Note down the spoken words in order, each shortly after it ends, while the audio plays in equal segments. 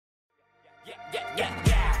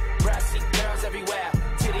Yeah. Brassy girls everywhere.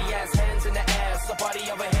 Titty ass hands in the air. Somebody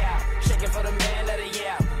over here. Shaking for the man of the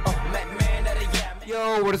year. Man of the year.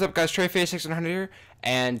 Yo, what is up, guys? TreyFace600 here.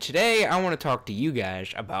 And today I want to talk to you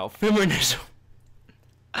guys about feminism.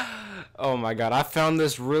 Oh my god, I found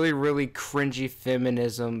this really cringy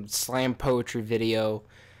feminism slam poetry video.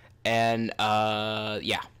 And,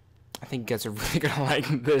 yeah. I think you guys are really gonna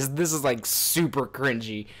like this. This is like super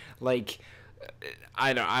cringy. Like,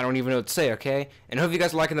 I don't even know what to say, okay? And I hope you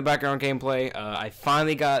guys are liking the background gameplay. I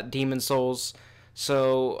finally got Demon Souls.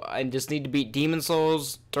 So, I just need to beat Demon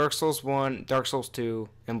Souls, Dark Souls 1, Dark Souls 2,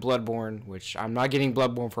 and Bloodborne. Which, I'm not getting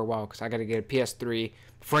Bloodborne for a while, because I gotta get a PS3.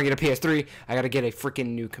 Before I get a PS3, I gotta get a freaking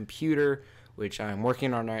new computer, which I'm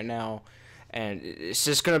working on right now. And it's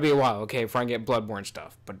just gonna be a while, okay, before I get Bloodborne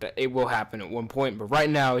stuff. But it will happen at one point. But right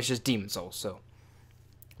now, it's just Demon Souls, so.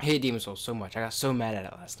 I hate Demon Souls so much. I got so mad at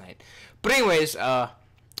it last night. But anyways,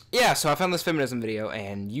 yeah, so I found this feminism video,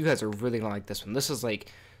 and you guys are really gonna like this one. This is,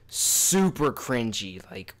 like, super cringy.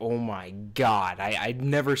 Like, oh my god. I've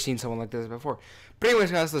never seen someone like this before. But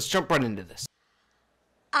anyways, guys, let's jump right into this.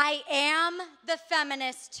 I am the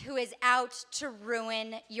feminist who is out to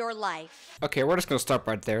ruin your life. Okay, we're just gonna stop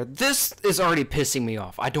right there. This is already pissing me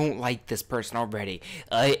off. I don't like this person already.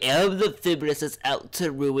 I am the feminist that's out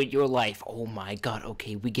to ruin your life. Oh my god,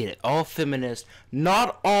 okay, we get it. All feminists,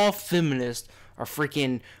 not all feminists are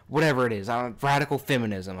freaking whatever it is. Radical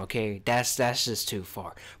feminism, okay? That's just too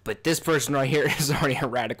far. But this person right here is already a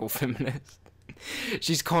radical feminist.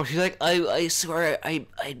 She's like, I swear I'm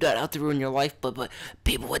not out to ruin your life, but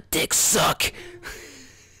people with dicks suck.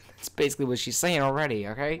 That's basically what she's saying already,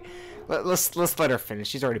 okay? Let's let her finish.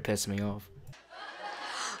 She's already pissing me off.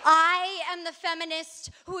 I am the feminist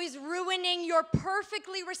who is ruining your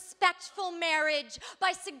perfectly respectful marriage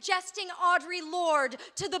by suggesting Audre Lorde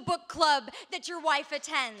to the book club that your wife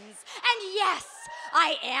attends. And yes,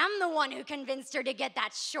 I am the one who convinced her to get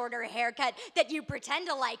that shorter haircut that you pretend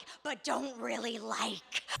to like, but don't really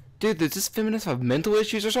like. Dude, does this feminist have mental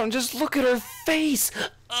issues or something? Just look at her face.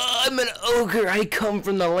 I'm an ogre. I come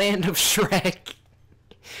from the land of Shrek.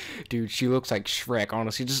 Dude, she looks like Shrek,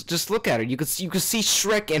 honestly. Just look at her. You can see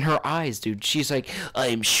Shrek in her eyes, dude. She's like,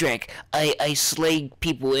 I'm Shrek. I slay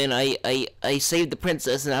people and I saved the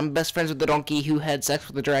princess and I'm best friends with the donkey who had sex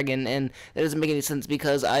with the dragon, and that doesn't make any sense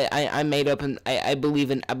because I made up and I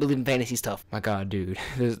believe in fantasy stuff. My god, dude.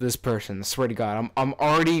 This person, I swear to god, I'm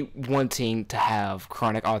already wanting to have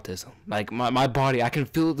chronic autism. Like my body, I can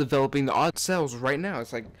feel it developing the odd cells right now.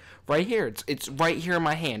 It's like right here. It's right here in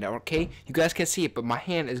my hand, okay? You guys can't see it, but my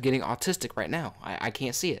hand is getting autistic right now. I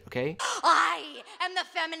can't see it, okay? I am the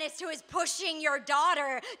feminist who is pushing your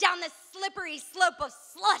daughter down the slippery slope of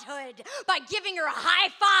sluthood by giving her a high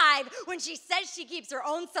five when she says she keeps her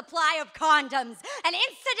own supply of condoms. And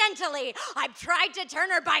incidentally, I've tried to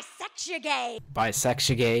turn her bisexual.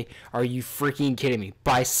 Bisexual? Are you freaking kidding me?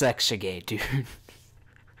 Bisexual, dude.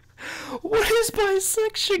 What is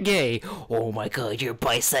bisexual? Oh my god, you're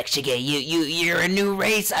bisexual. You're a new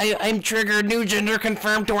race. I'm triggered. New gender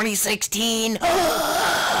confirmed 2016.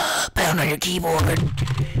 Pound on your keyboard.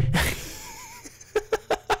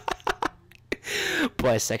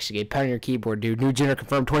 Bisexual. Pound on your keyboard, dude. New gender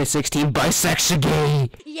confirmed 2016.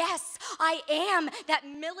 Bisexual. Yes, I am that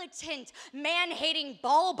militant, man-hating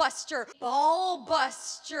ball buster. Ball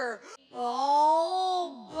buster.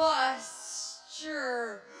 Ball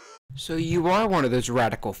buster. So you are one of those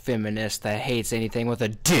radical feminists that hates anything with a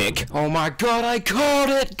dick. Oh my god, I called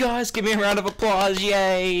it! Guys, give me a round of applause,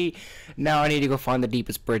 yay! Now I need to go find the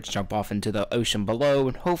deepest bridge, jump off into the ocean below,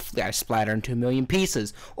 and hopefully I splatter into 1,000,000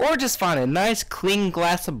 pieces. Or just find a nice, clean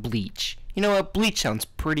glass of bleach. You know what? Bleach sounds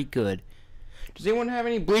pretty good. Does anyone have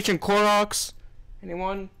any bleach and Clorox?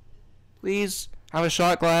 Anyone? Please? I have a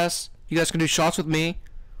shot glass. You guys can do shots with me.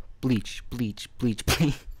 Bleach, bleach, bleach,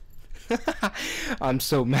 bleach. I'm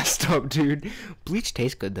so messed up, dude. Bleach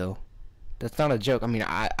tastes good, though. That's not a joke. I mean,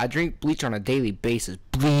 I drink bleach on a daily basis.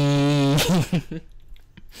 Bleach.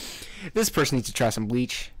 This person needs to try some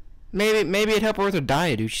bleach. Maybe it'd help her with her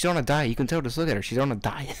diet, dude. She's on a diet. You can tell. Just look at her. She's on a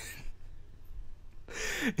diet.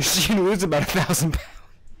 She can lose about 1,000 pounds.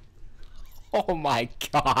 Oh my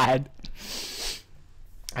god.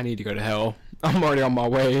 I need to go to hell. I'm already on my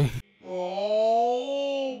way.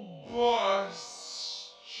 Oh, bus.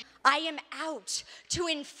 I am out to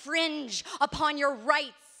infringe upon your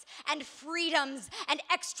rights and freedoms and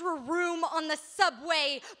extra room on the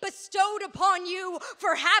subway bestowed upon you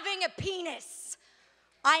for having a penis.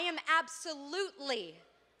 I am absolutely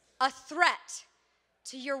a threat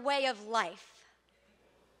to your way of life.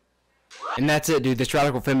 And that's it, dude. This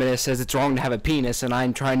radical feminist says it's wrong to have a penis, and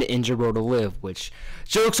I'm trying to end your will to live. Which,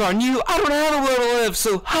 joke's on you. I don't have a will to live,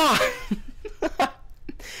 so ha.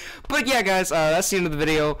 But yeah, guys, that's the end of the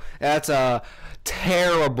video. That's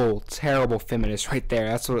terrible feminist right there.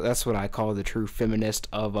 That's what I call the true feminist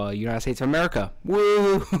of United States of America.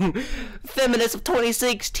 Woo! Feminist of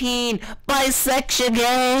 2016, bisection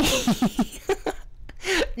gay.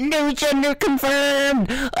 New gender confirmed.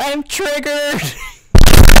 I'm triggered.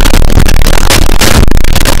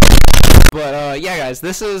 But yeah, guys,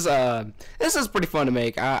 this is pretty fun to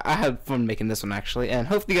make. I had fun making this one actually, and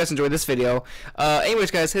hopefully you guys enjoyed this video. Anyways,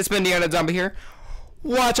 guys, it's been Deanna Zombie here.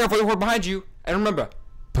 Watch out for the horde behind you, and remember,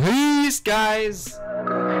 peace, guys.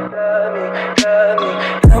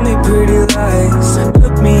 Tell me pretty lies,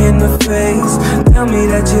 look me in the face. Tell me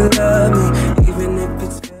that you love me.